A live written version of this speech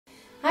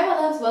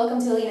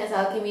welcome to Lena's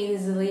Alchemy.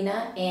 This is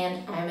Lena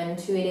and I'm an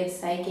intuitive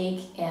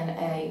psychic and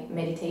a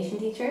meditation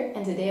teacher,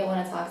 and today I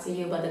want to talk to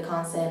you about the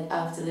concept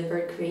of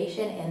deliberate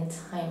creation and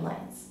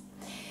timelines.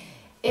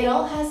 It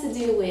all has to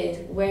do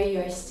with where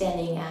you're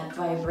standing at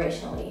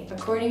vibrationally.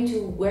 According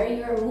to where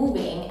you're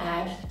moving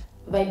at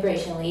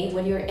vibrationally,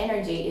 what your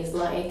energy is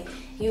like,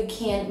 you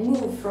can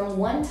move from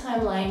one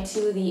timeline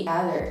to the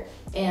other,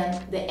 and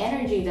the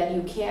energy that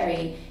you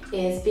carry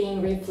is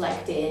being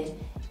reflected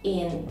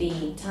in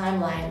the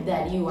timeline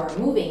that you are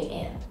moving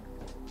in.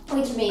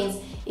 Which means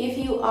if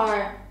you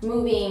are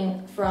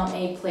moving from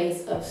a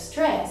place of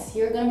stress,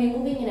 you're going to be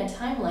moving in a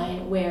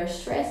timeline where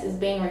stress is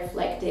being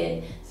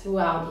reflected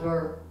throughout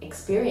your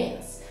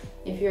experience.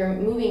 If you're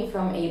moving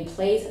from a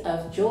place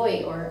of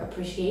joy or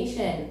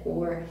appreciation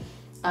or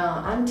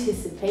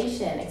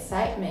anticipation,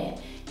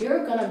 excitement,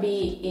 you're going to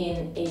be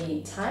in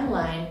a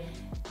timeline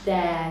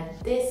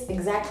that this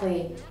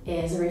exactly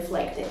is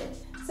reflected.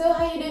 So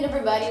how you doing,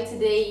 everybody?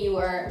 Today you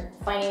are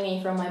finding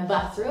me from my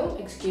bathroom.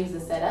 Excuse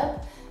the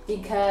setup,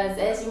 because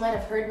as you might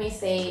have heard me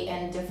say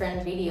in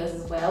different videos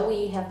as well,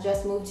 we have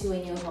just moved to a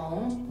new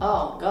home.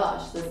 Oh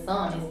gosh, the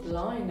sun is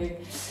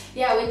blinding.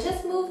 Yeah, we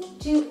just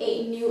moved to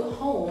a new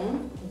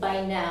home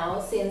by now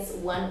since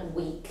 1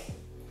 week.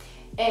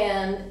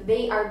 And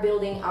they are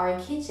building our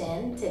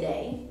kitchen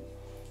today.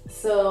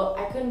 So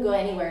I couldn't go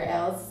anywhere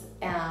else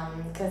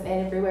because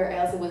everywhere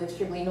else it was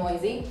extremely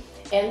noisy.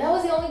 And that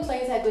was the only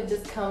place I could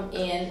just come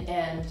in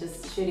and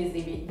just shoot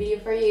this video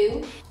for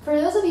you. For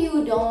those of you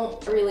who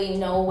don't really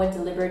know what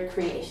deliberate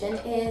creation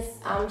is,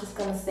 I'm just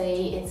gonna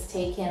say it's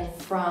a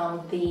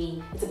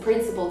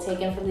principle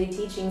taken from the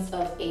teachings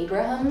of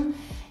Abraham.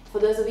 For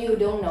those of you who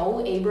don't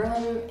know,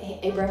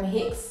 Abraham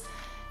Hicks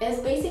is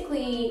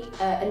basically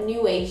a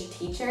new age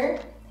teacher.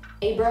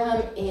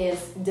 Abraham is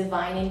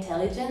divine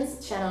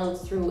intelligence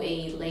channeled through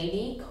a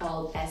lady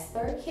called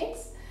Esther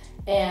Hicks.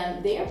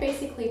 And they are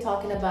basically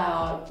talking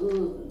about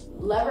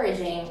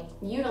utilizing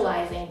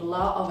the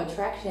law of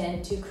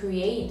attraction to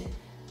create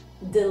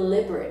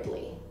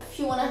deliberately. If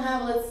you want to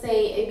have, let's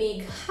say, a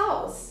big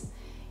house,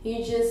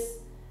 you just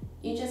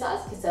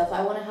ask yourself,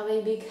 I want to have a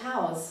big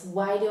house.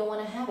 Why do I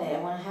want to have it? I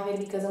want to have it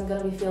because I'm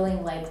going to be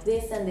feeling like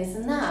this and this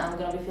and that. I'm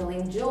going to be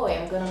feeling joy.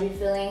 I'm going to be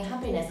feeling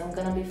happiness. I'm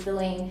going to be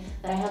feeling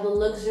that I have the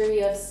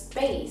luxury of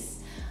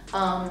space.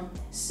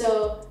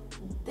 So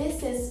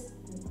this is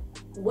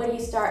when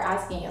you start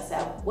asking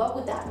yourself, what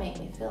would that make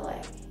me feel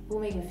like? It will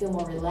make me feel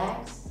more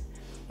relaxed.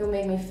 It will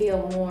make me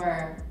feel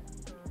more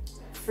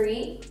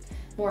free,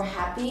 more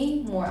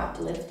happy, more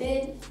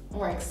uplifted,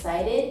 more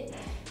excited.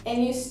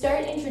 And you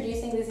start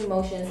introducing these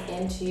emotions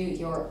into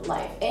your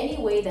life any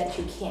way that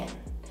you can.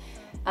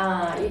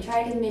 You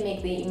try to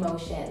mimic the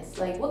emotions.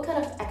 Like, what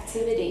kind of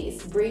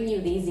activities bring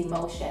you these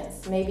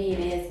emotions? Maybe it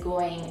is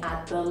going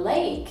at the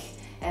lake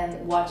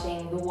and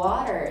watching the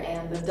water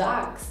and the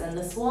ducks and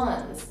the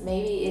swans.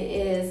 Maybe it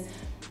is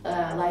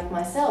like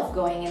myself,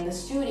 going in the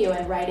studio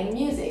and writing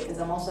music, because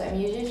I'm also a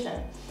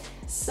musician.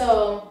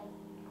 So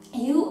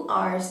you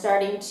are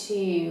starting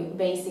to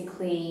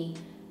basically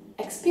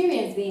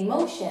experience the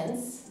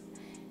emotions,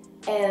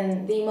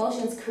 and the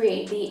emotions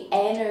create the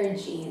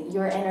energy,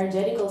 your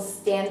energetical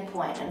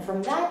standpoint, and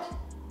from that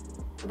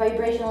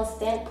vibrational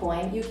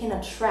standpoint you can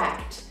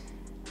attract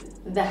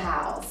the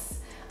house.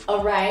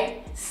 All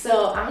right,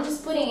 so I'm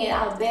just putting it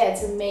out there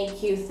to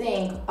make you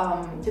think,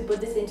 to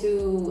put this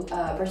into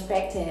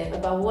perspective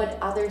about what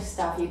other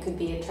stuff you could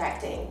be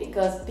attracting,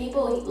 because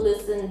people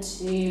listen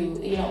to,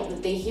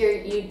 they hear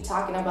you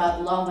talking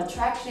about law of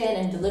attraction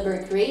and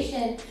deliberate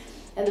creation,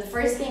 and the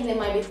first thing they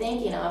might be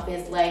thinking of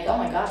is like, oh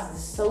my gosh, this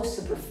is so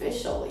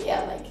superficial. You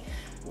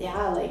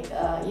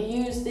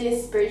use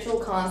this spiritual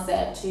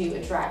concept to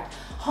attract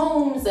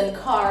homes and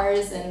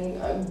cars and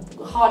a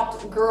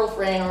hot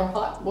girlfriend or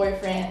hot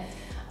boyfriend.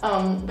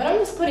 But I'm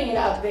just putting it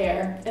out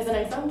there as an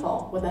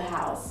example with a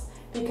house,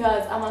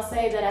 because I must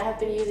say that I have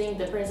been using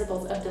the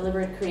principles of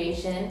deliberate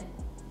creation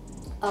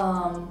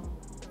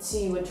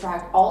to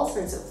attract all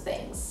sorts of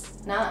things.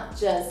 Not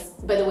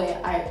just, by the way,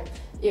 I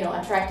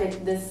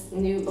attracted this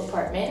new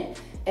apartment,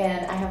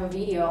 and I have a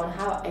video on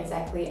how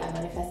exactly I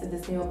manifested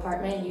this new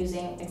apartment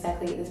using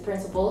exactly these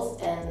principles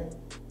and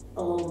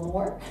a little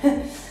more.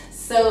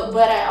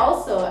 But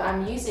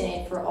I'm using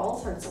it for all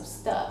sorts of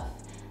stuff,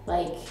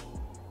 like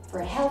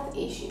for health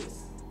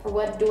issues, for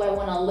what do I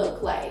want to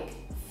look like,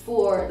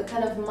 for the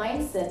kind of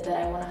mindset that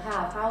I want to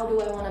have, how do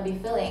I want to be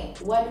feeling,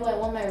 what do I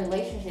want my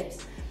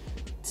relationships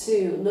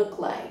to look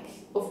like,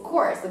 of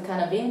course the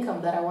kind of income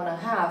that I want to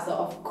have, so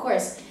of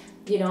course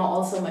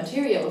also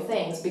material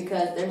things,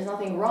 because there's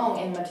nothing wrong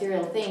in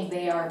material things.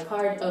 They are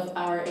part of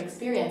our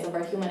experience, of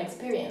our human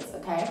experience.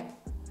 Okay,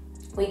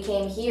 we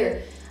came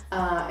here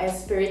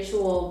as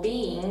spiritual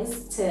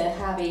beings to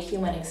have a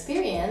human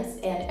experience,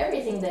 and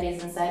everything that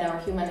is inside our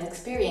human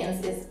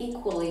experience is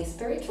equally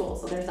spiritual.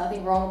 So there's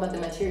nothing wrong about the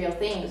material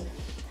things.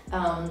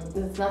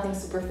 There's nothing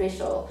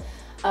superficial.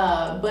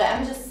 But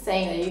I'm just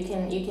saying that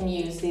you can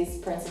use these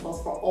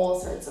principles for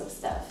all sorts of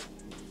stuff.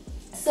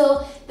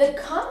 So the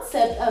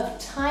concept of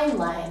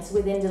timelines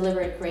within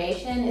deliberate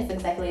creation is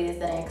exactly this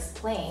that I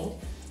explained.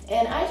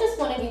 And I just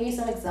want to give you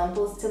some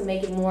examples to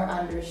make it more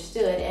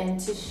understood and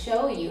to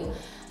show you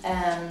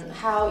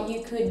how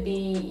you could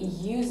be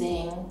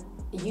using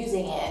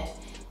it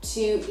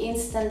to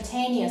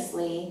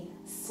instantaneously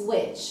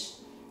switch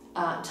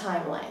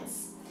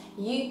timelines.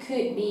 You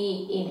could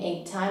be in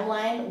a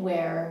timeline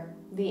where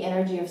the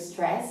energy of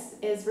stress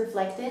is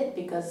reflected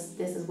because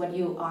this is what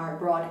you are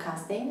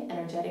broadcasting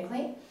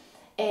energetically,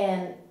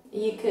 and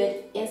you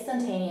could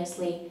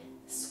instantaneously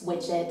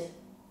switch it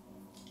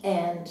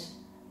and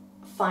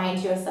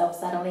find yourself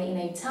suddenly in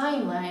a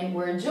timeline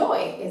where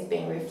joy is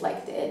being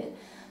reflected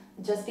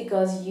just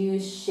because you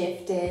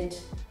shifted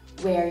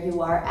where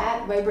you are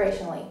at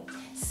vibrationally.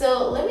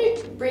 So let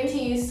me bring to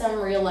you some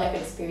real life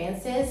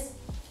experiences.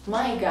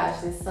 My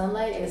gosh, this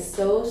sunlight is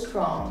so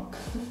strong.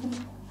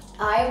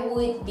 I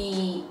would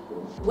be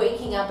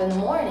waking up in the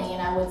morning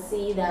and I would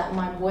see that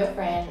my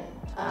boyfriend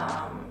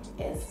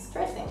is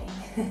stressing me.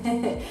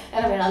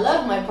 And I mean, I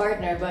love my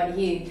partner, but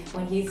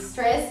when he's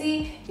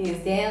stressy, he's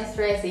damn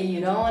stressy. You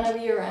don't want to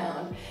be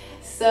around.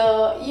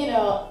 So, you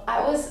know,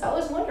 I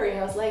was wondering,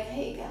 I was like,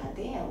 hey, god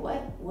damn,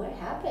 what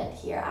happened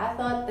here? I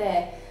thought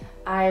that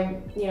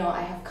I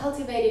have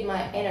cultivated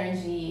my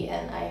energy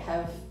and I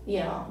have,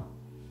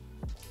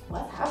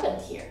 what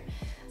happened here?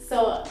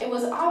 So it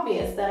was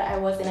obvious that I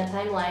was in a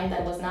timeline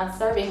that was not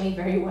serving me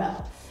very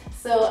well.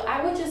 So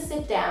I would just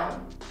sit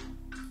down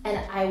and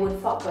I would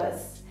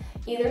focus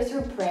either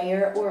through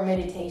prayer or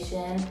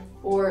meditation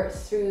or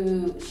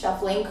through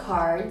shuffling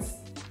cards,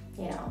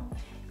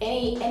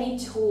 any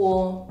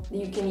tool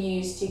you can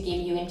use to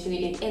give you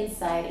intuitive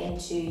insight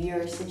into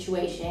your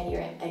situation,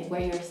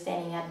 where you're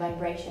standing at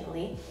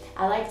vibrationally.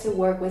 I like to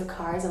work with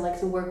cards. I like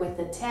to work with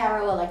the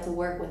tarot. I like to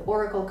work with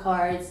oracle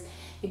cards.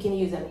 You can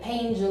use a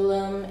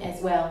pendulum as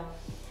well.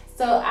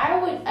 So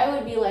I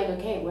would be like,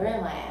 okay, where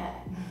am I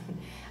at?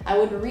 I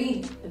would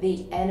read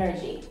the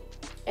energy.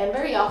 And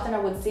very often I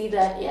would see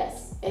that,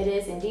 yes, it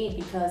is indeed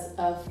because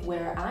of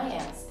where I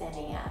am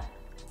standing at.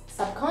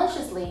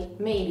 Subconsciously,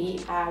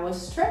 maybe I was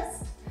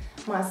stressed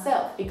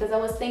myself because I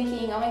was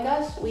thinking, oh my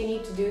gosh, we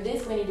need to do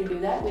this, we need to do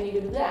that, we need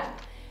to do that.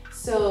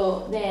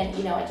 So then,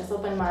 I just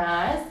opened my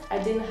eyes. I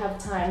didn't have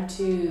time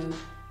to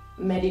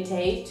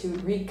meditate, to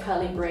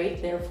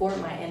recalibrate, therefore,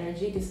 my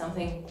energy to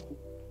something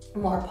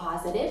more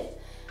positive.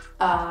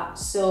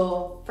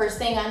 So first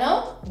thing I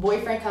know,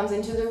 boyfriend comes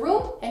into the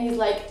room and he's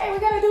like, hey, we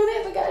gotta do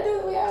this, we gotta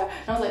do this,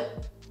 And I was like,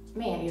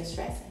 man, you're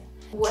stressing.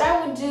 What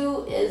I would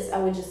do is I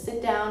would just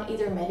sit down,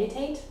 either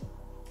meditate,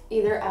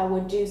 either I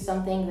would do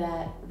something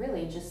that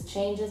really just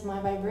changes my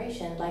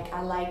vibration. Like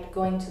I liked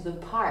going to the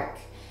park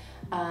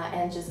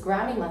and just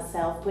grounding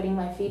myself, putting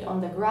my feet on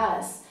the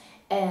grass,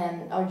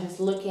 or just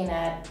looking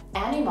at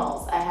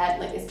animals. I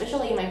had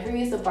especially in my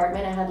previous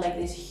apartment, I had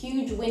this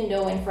huge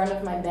window in front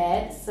of my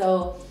bed.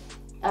 So,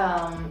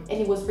 and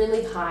it was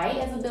really high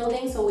as a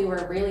building. So we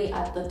were really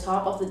at the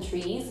top of the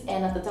trees,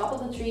 and at the top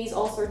of the trees,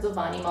 all sorts of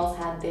animals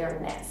had their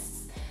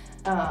nests,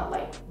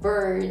 like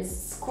birds,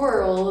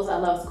 squirrels. I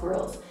love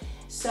squirrels.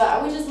 So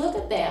I would just look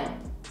at them,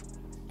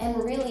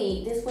 and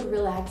really this would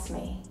relax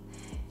me.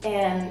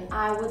 And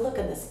I would look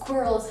at the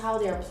squirrels, how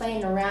they're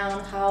playing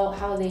around,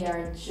 how they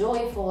are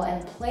joyful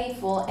and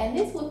playful, and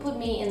this would put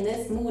me in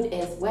this mood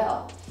as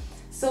well.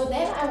 So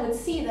then I would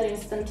see that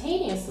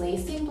instantaneously,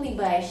 simply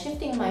by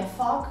shifting my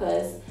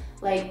focus,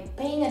 like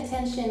paying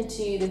attention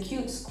to the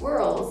cute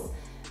squirrels,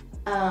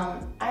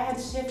 I had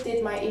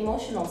shifted my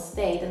emotional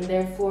state and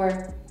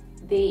therefore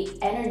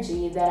the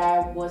energy that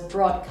I was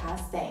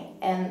broadcasting.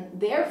 And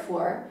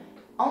therefore,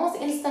 almost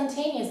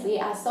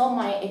instantaneously, I saw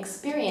my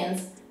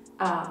experience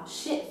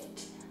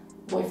shift.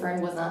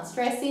 Boyfriend was not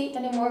stressy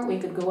anymore. We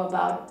could go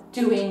about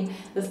doing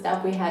the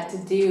stuff we had to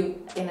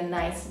do in a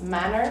nice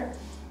manner.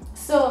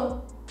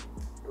 So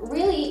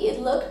really it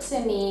looked to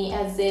me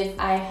as if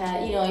I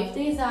had,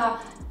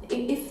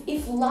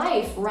 if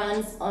life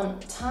runs on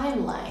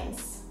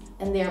timelines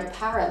and they're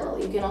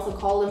parallel, you can also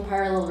call them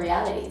parallel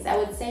realities. I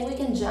would say we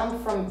can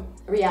jump from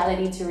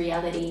reality to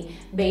reality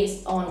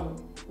based on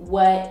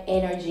what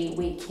energy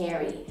we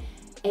carry,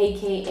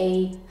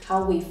 aka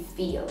how we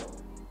feel.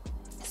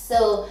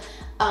 So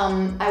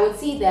I would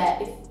see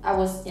that if I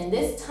was in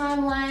this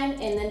timeline,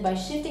 and then by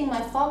shifting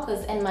my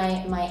focus and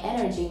my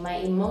energy, my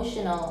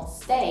emotional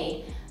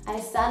state, I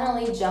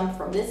suddenly jumped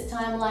from this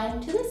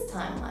timeline to this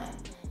timeline.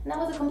 And that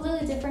was a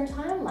completely different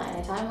timeline,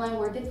 a timeline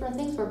where different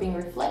things were being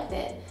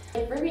reflected.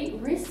 A very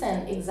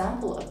recent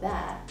example of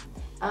that.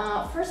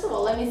 First of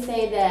all, let me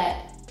say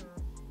that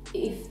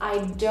if I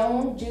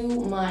don't do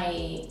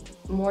my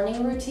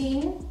morning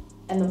routine,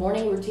 and the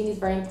morning routine is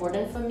very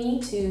important for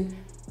me to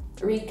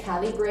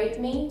recalibrate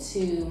me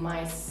to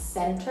my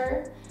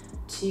center,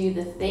 to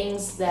the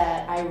things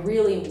that I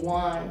really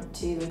want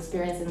to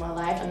experience in my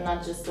life and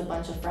not just a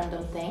bunch of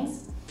random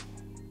things.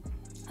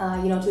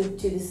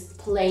 To this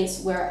place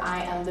where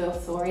I am the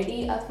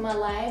authority of my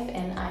life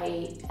and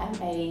I am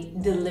a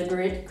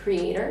deliberate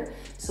creator.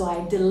 So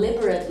I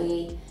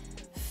deliberately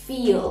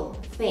feel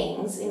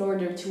things in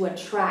order to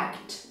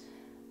attract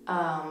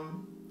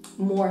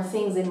more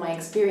things in my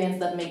experience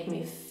that make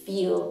me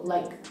feel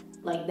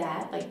like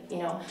that. Like, you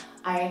know,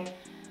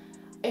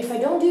 if I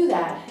don't do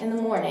that in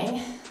the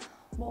morning,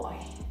 boy,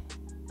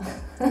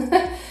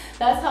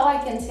 that's how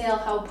I can tell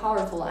how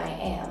powerful I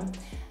am,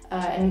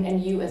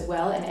 and you as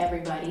well, and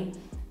everybody,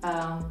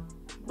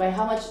 by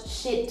how much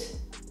shit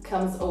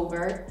comes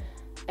over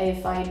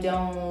if I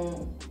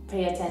don't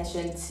pay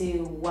attention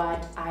to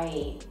what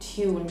I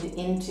tuned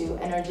into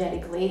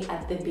energetically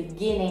at the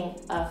beginning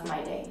of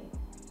my day.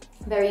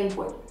 Very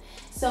important.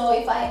 So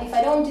if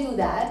I don't do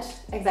that,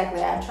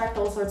 exactly, I attract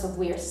all sorts of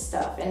weird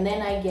stuff, and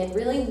then I get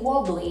really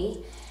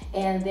wobbly,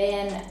 and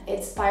then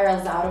it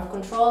spirals out of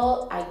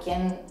control. I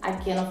can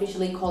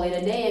officially call it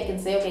a day. I can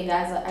say, okay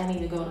guys, I need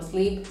to go to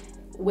sleep.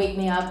 Wake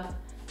me up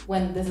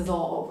when this is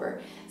all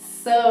over.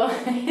 So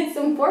it's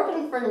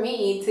important for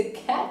me to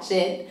catch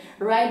it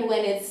right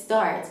when it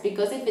starts,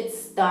 because if it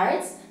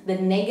starts, the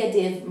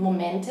negative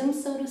momentum,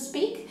 so to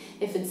speak,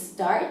 if it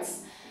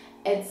starts,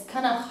 it's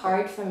kind of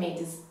hard for me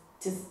to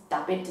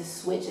stop it, to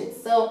switch it.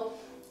 So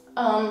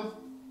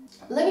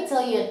let me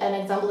tell you an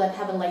example that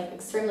happened like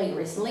extremely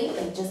recently,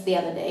 like just the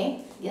other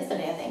day,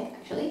 yesterday I think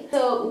actually.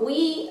 So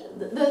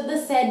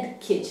the said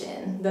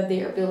kitchen that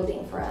they are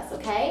building for us,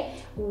 okay?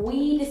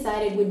 We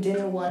decided we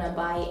didn't want to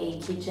buy a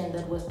kitchen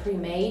that was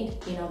pre-made,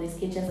 you know, these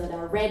kitchens that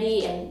are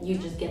ready and you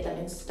just get them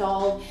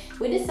installed.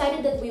 We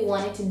decided that we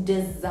wanted to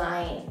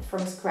design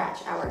from scratch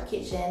our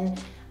kitchen.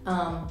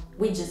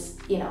 We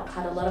just, you know,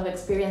 had a lot of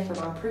experience from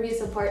our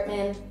previous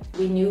apartment.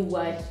 We knew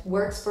what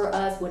works for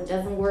us, what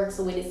doesn't work,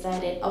 so we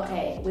decided,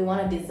 okay, we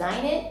want to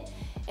design it,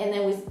 and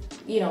then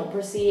we, you know,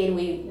 proceeded.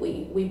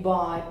 We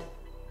bought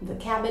the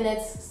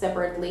cabinets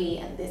separately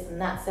and this and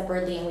that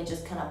separately, and we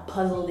just kind of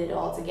puzzled it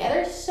all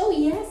together. So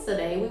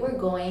yesterday we were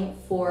going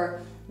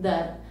for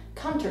the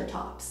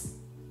countertops.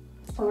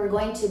 We were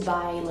going to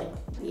buy, like,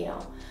 you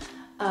know,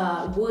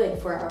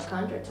 wood for our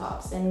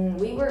countertops, and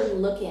we were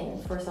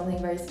looking for something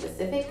very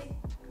specific.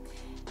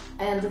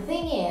 And the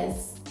thing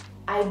is,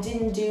 I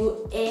didn't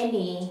do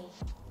any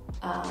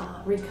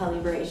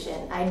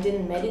recalibration. I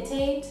didn't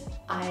meditate.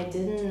 I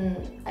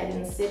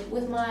didn't sit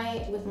with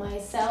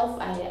myself.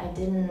 I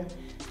didn't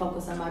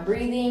focus on my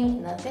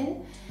breathing,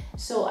 nothing.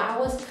 So I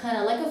was kind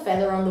of like a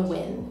feather on the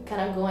wind,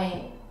 kind of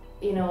going,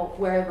 you know,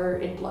 wherever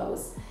it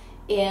blows.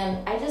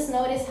 And I just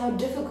noticed how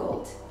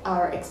difficult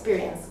our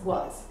experience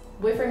was.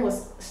 Boyfriend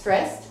was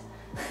stressed.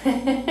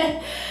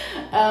 And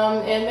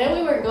then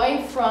we were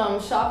going from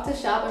shop to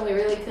shop and we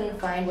really couldn't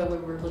find what we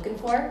were looking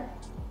for.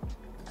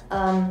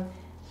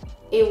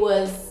 It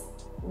was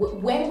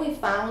when we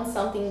found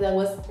something that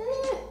was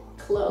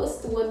close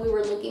to what we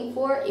were looking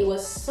for, it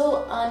was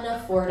so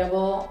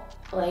unaffordable.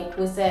 Like,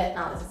 we said,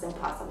 no, this is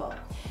impossible.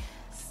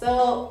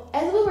 So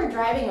as we were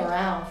driving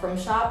around from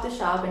shop to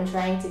shop and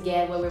trying to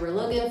get what we were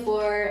looking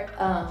for,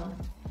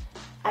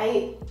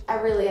 I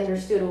really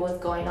understood what was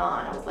going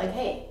on. I was like,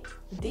 hey,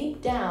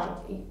 deep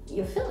down,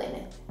 you're feeling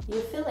it.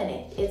 You're feeling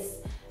it.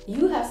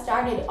 You have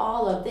started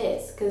all of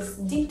this, because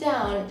deep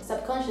down,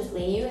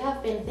 subconsciously, you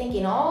have been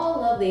thinking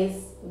all of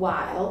this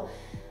while,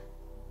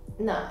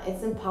 no,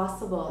 it's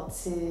impossible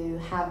to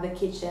have the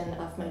kitchen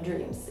of my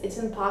dreams. It's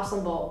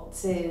impossible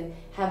to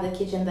have the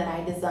kitchen that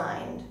I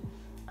designed.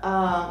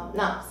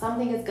 No,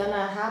 something is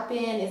gonna happen,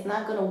 it's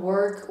not gonna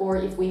work, or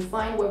if we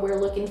find what we're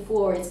looking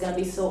for, it's gonna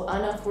be so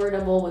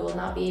unaffordable, we will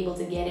not be able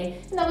to get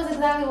it. And that was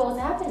exactly what was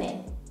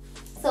happening.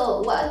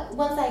 So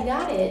once I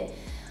got it,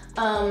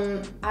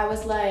 I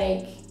was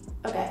like,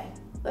 okay,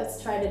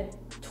 let's try to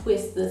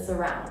twist this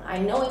around. I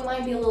know it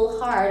might be a little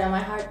hard, I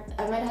might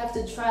have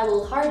to try a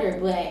little harder,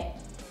 but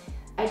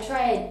I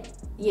tried,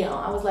 you know,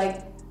 I was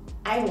like,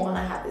 I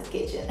wanna have this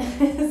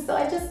kitchen. So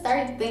I just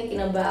started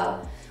thinking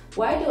about,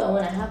 why do I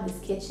want to have this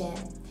kitchen?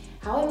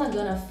 How am I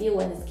gonna feel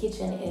when this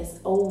kitchen is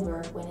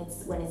over,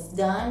 when it's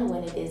done,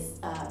 when it is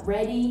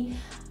ready?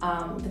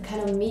 The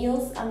kind of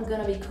meals I'm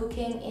gonna be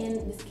cooking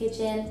in this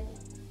kitchen.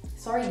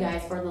 Sorry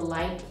guys for the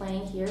light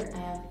playing here. I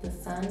have the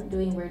sun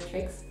doing weird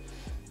tricks.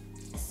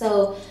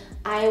 So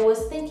I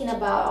was thinking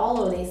about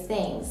all of these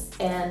things,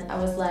 and I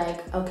was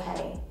like,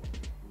 okay,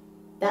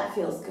 that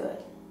feels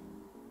good.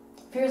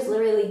 It feels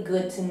really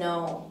good to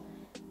know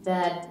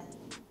that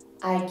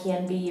I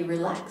can be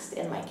relaxed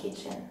in my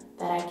kitchen,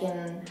 that I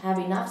can have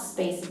enough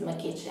space in my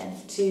kitchen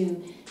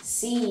to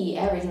see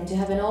everything, to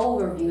have an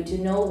overview, to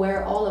know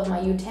where all of my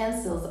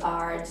utensils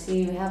are,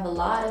 to have a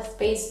lot of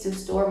space to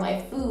store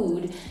my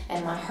food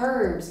and my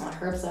herbs. My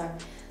herbs are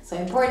so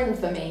important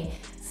for me.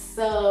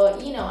 So,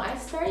 you know, I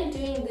started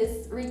doing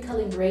this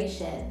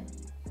recalibration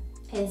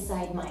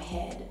inside my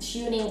head,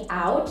 tuning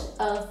out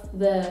of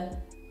the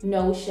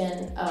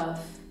notion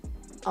of,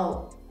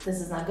 oh,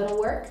 this is not gonna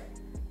work,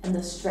 and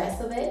the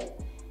stress of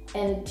it,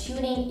 and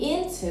tuning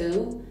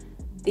into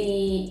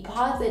the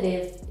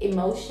positive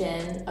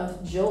emotion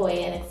of joy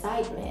and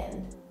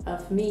excitement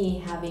of me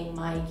having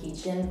my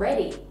kitchen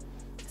ready.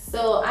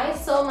 So I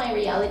saw my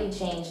reality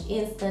change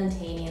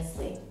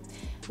instantaneously.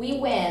 We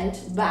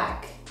went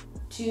back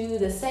to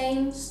the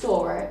same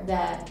store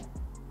that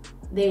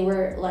they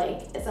were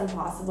like, it's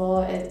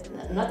impossible.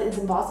 Not it's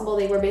impossible,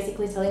 they were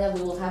basically telling us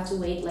we will have to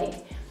wait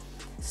like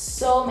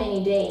so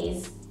many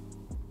days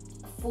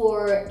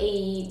for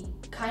a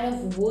kind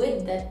of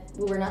wood that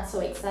we were not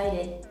so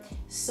excited.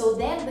 So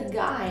then the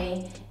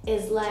guy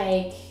is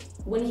like,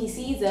 when he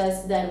sees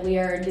us that we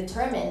are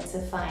determined to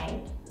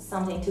find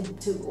something,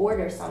 to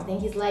order something,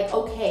 he's like,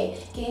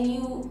 okay, can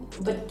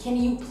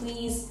you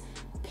please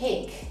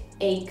pick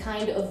a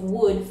kind of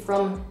wood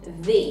from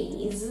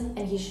these? And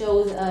he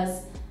shows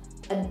us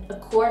a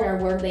corner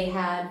where they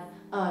had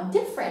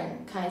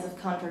different kinds of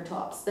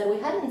countertops that we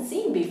hadn't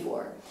seen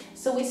before.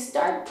 So we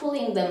start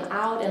pulling them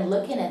out and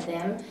looking at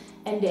them,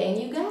 and then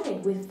you got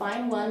it. We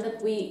find one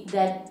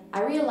that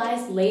I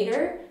realized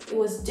later it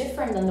was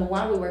different than the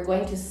one we were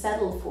going to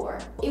settle for.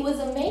 It was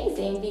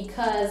amazing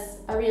because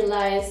I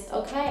realized,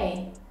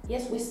 okay,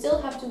 yes, we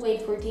still have to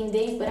wait 14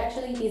 days, but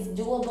actually it is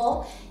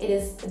doable. It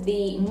is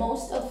the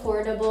most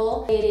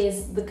affordable. It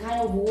is the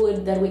kind of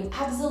wood that we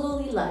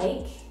absolutely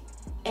like,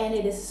 and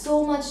it is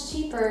so much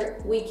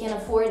cheaper, we can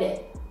afford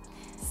it.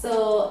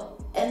 So,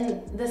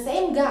 and the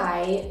same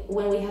guy,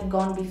 when we had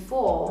gone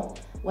before,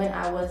 when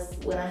I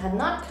had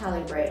not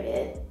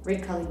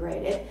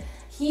recalibrated,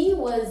 he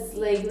was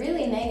like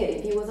really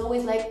negative. He was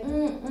always like,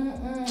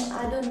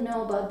 I don't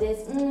know about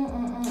this,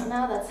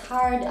 now that's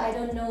hard, I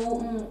don't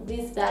know,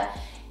 this, that.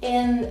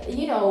 And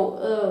you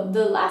know,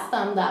 the last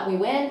time that we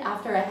went,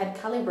 after I had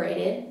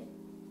calibrated,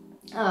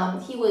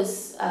 he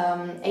was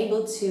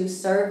able to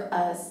serve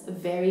us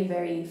very,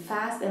 very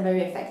fast and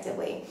very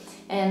effectively.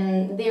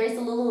 And there is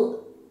a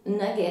little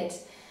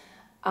nugget.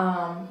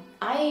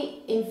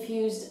 I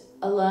infused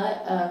a lot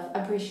of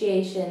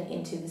appreciation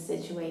into the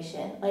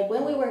situation. Like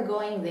when we were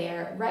going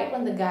there, right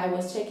when the guy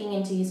was checking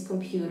into his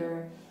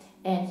computer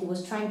and he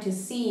was trying to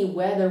see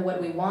whether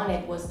what we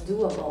wanted was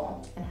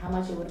doable and how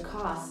much it would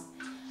cost,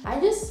 I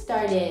just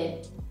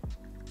started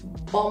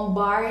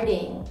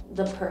bombarding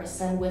the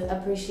person with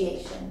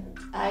appreciation.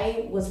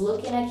 I was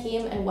looking at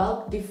him, and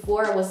well,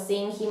 before I was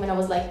seeing him, and I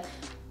was like,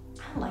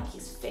 I don't like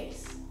his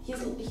face.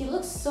 He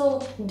looks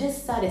so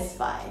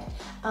dissatisfied.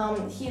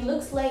 He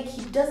looks like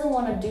he doesn't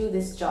want to do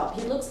this job.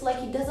 He looks like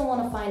he doesn't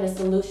want to find a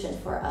solution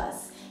for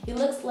us. He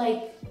looks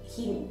like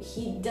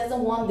he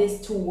doesn't want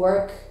this to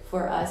work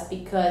for us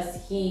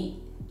because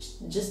he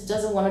just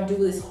doesn't want to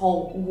do this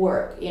whole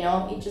work, you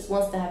know? He just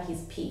wants to have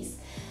his peace.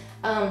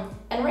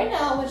 And right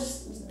now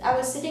I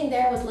was sitting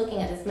there, I was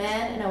looking at this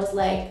man, and I was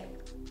like,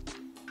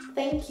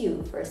 thank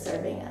you for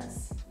serving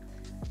us.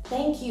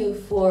 Thank you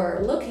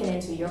for looking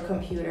into your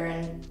computer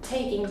and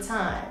taking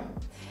time.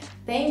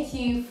 Thank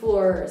you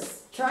for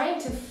trying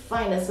to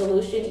find a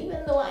solution,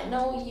 even though I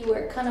know you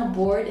were kind of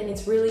bored and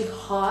it's really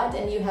hot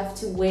and you have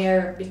to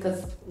wear,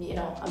 because, you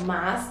know, a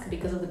mask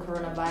because of the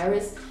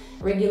coronavirus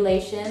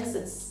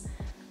regulations.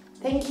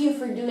 Thank you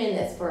for doing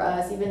this for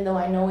us, even though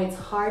I know it's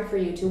hard for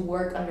you to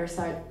work under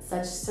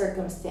such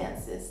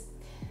circumstances.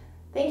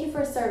 Thank you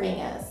for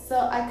serving us. So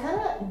I kind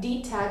of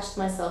detached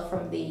myself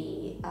from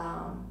the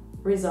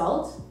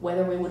result,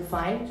 whether we would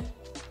find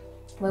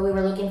what we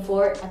were looking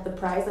for at the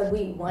price that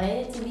we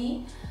wanted it to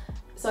be.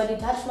 So I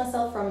detached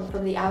myself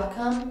from the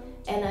outcome,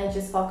 and I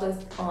just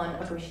focused on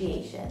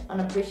appreciation,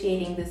 on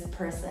appreciating this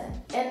person.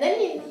 And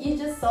then you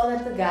just saw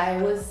that the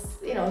guy was,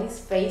 you know, his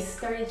face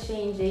started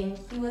changing.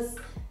 He was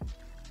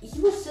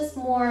just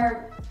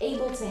more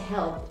able to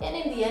help. And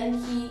in the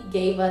end, he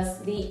gave us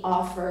the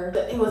offer.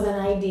 It was an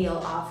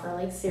ideal offer,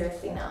 like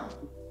seriously now.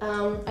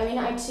 I mean,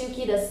 I took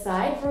it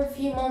aside for a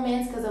few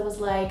moments because I was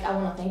like, I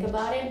want to think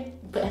about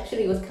it. But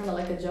actually, it was kind of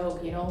like a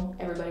joke, you know?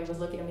 Everybody was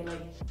looking at me like,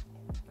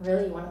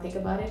 really, you want to think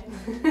about it?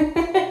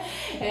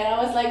 And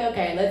I was like,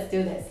 okay, let's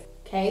do this.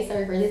 Okay,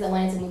 sorry for this, I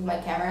wanted to move my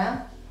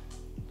camera.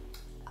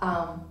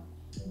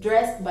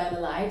 Dressed by the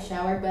light,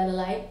 showered by the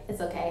light,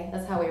 it's okay,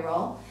 that's how we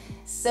roll.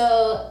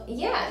 So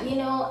yeah, you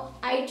know,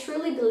 I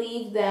truly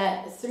believe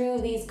that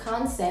through these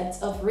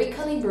concepts of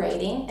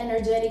recalibrating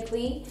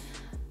energetically,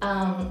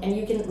 and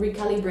you can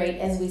recalibrate,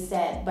 as we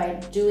said, by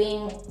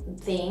doing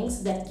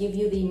things that give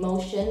you the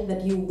emotion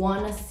that you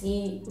want to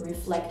see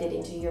reflected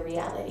into your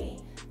reality.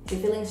 If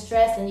you're feeling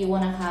stressed and you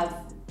want to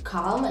have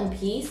calm and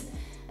peace,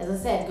 as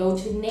I said, go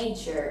to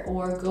nature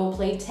or go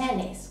play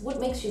tennis. What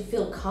makes you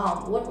feel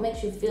calm? What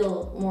makes you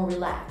feel more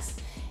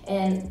relaxed?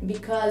 And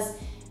because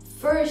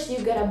first you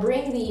gotta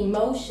bring the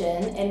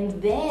emotion,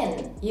 and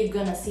then you're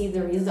gonna see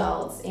the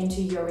results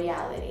into your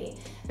reality.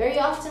 Very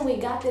often we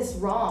got this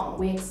wrong.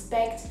 We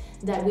expect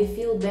that we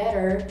feel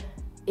better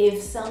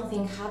if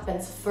something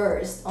happens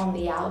first on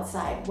the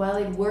outside. Well,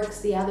 it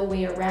works the other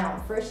way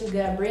around. First you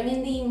gotta bring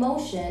in the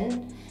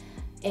emotion,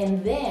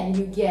 and then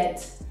you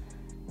get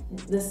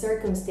the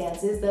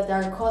circumstances that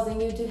are causing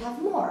you to have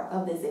more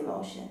of this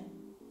emotion.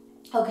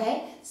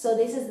 Okay, so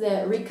this is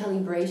the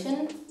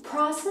recalibration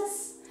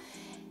process,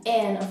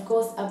 and of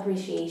course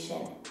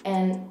appreciation.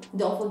 And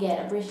don't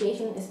forget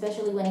appreciation,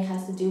 especially when it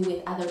has to do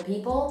with other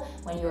people,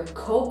 when you're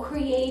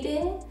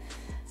co-creating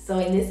So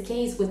in this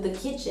case, with the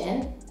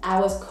kitchen, I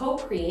was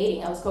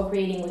co-creating. I was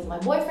co-creating with my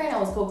boyfriend. I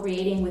was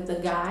co-creating with the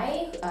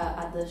guy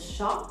at the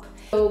shop.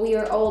 So we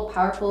are all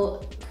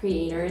powerful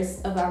creators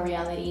of our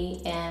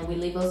reality, and we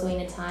live also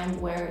in a time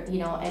where, you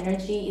know,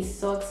 energy is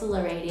so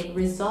accelerated.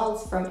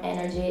 Results from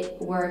energy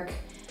work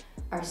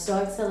are so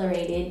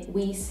accelerated.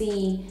 We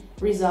see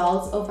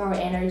results of our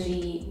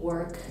energy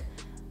work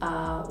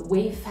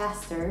way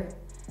faster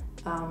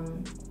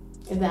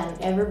than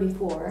ever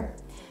before.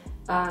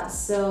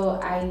 So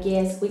I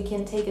guess we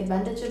can take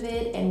advantage of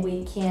it, and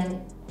we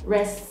can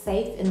rest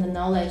safe in the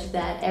knowledge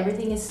that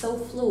everything is so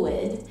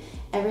fluid,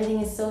 everything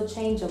is so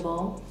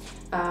changeable.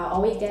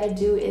 All we gotta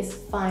do is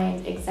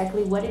find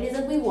exactly what it is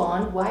that we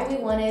want, why we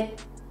want it,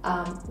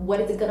 what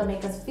is it gonna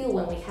make us feel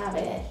when we have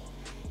it,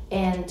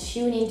 and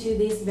tune into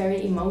this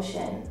very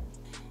emotion.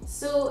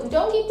 So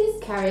don't get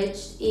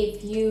discouraged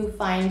if you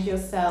find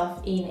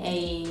yourself in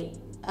a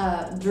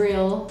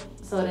drill,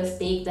 so to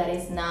speak, that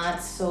is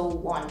not so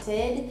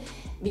wanted,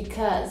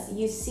 because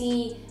you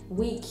see,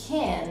 we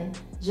can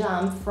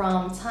jump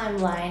from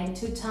timeline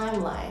to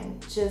timeline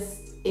just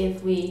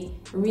if we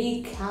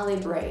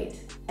recalibrate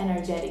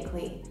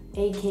energetically,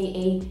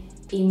 aka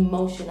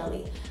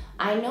emotionally.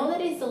 I know that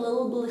it's a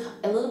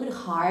little bit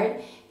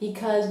hard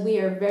because we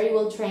are very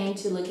well trained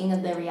to looking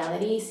at the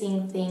reality,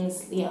 seeing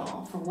things, you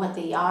know, for what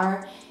they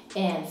are,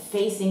 and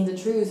facing the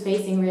truth,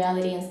 facing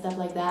reality and stuff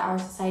like that. Our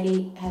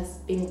society has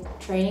been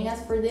training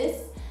us for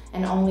this,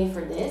 and only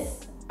for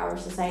this. Our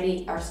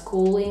society, our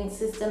schooling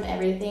system,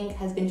 everything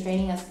has been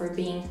training us for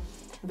being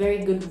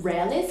very good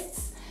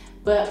realists,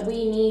 but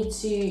we need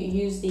to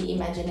use the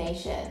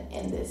imagination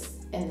in this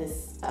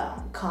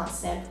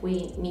concept.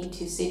 We need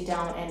to sit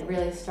down and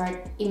really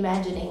start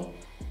imagining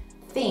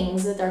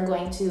things that are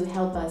going to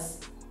help us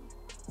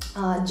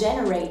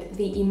generate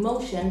the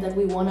emotion that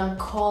we want to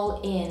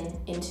call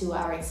into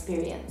our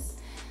experience.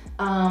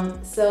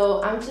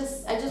 So I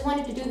just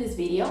wanted to do this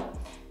video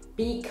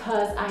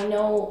because I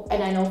know,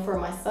 and I know for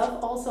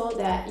myself also,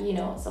 that, you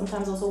know,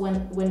 sometimes also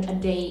when a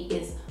day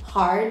is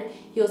hard,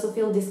 you also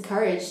feel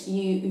discouraged.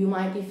 You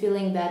might be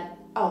feeling that,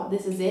 oh,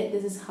 this is it,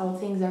 this is how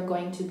things are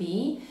going to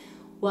be.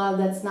 Well,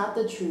 that's not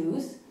the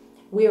truth.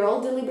 We're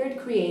all deliberate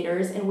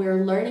creators, and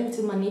we're learning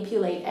to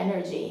manipulate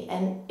energy.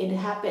 And it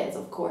happens,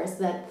 of course,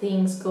 that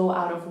things go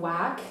out of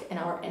whack and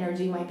our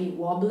energy might be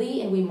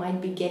wobbly, and we might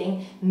be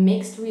getting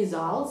mixed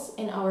results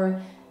in our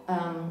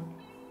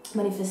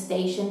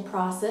manifestation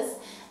process.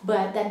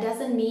 But that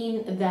doesn't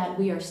mean that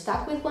we are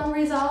stuck with one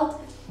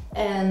result,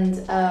 and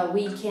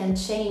we can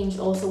change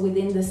also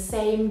within the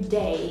same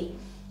day,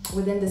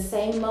 within the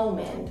same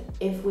moment.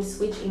 If we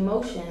switch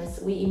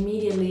emotions, we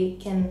immediately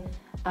can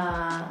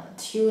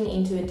tune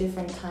into a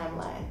different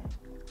timeline.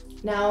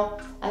 Now,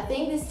 I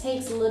think this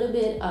takes a little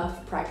bit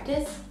of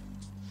practice,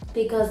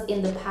 because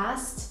in the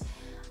past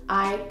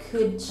I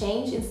could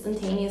change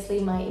instantaneously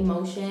my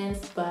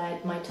emotions,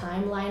 but my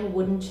timeline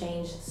wouldn't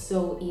change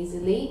so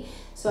easily.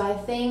 So I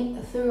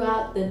think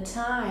throughout the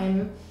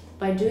time,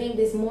 by doing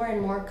this more and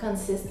more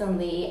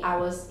consistently, I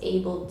was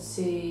able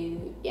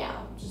to,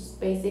 just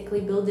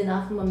basically build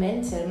enough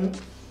momentum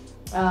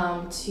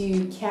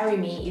to carry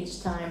me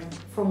each time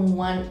from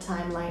one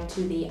timeline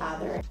to the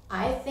other.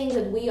 I think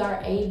that we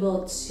are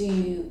able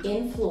to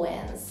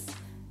influence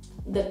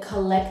the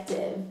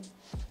collective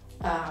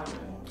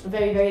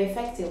very, very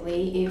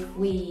effectively if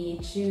we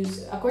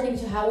choose, according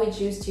to how we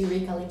choose to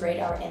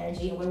recalibrate our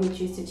energy and where we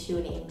choose to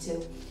tune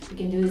into. We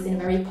can do this in a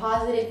very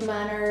positive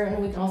manner,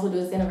 and we can also do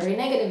this in a very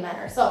negative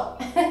manner. So,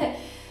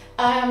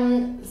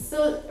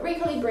 so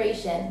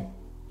recalibration.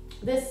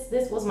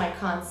 This was my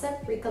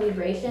concept,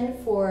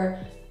 recalibration, for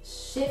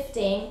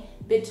shifting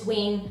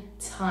between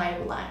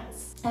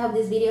timelines. I hope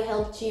this video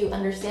helped you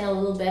understand a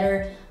little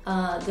better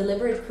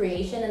deliberate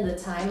creation and the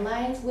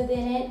timelines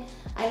within it.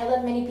 I know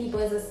that many people,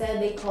 as I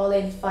said, they call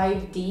it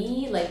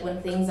 5D, like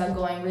when things are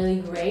going really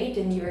great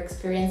and you're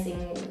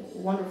experiencing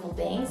wonderful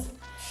things.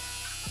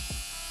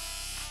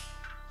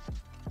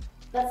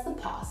 That's the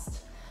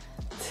past.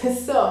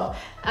 So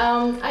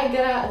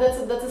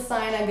that's a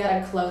sign I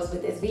gotta close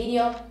with this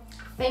video.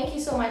 Thank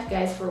you so much,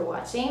 guys, for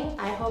watching.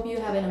 I hope you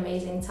have an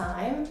amazing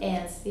time,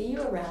 and see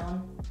you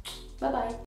around. Bye bye.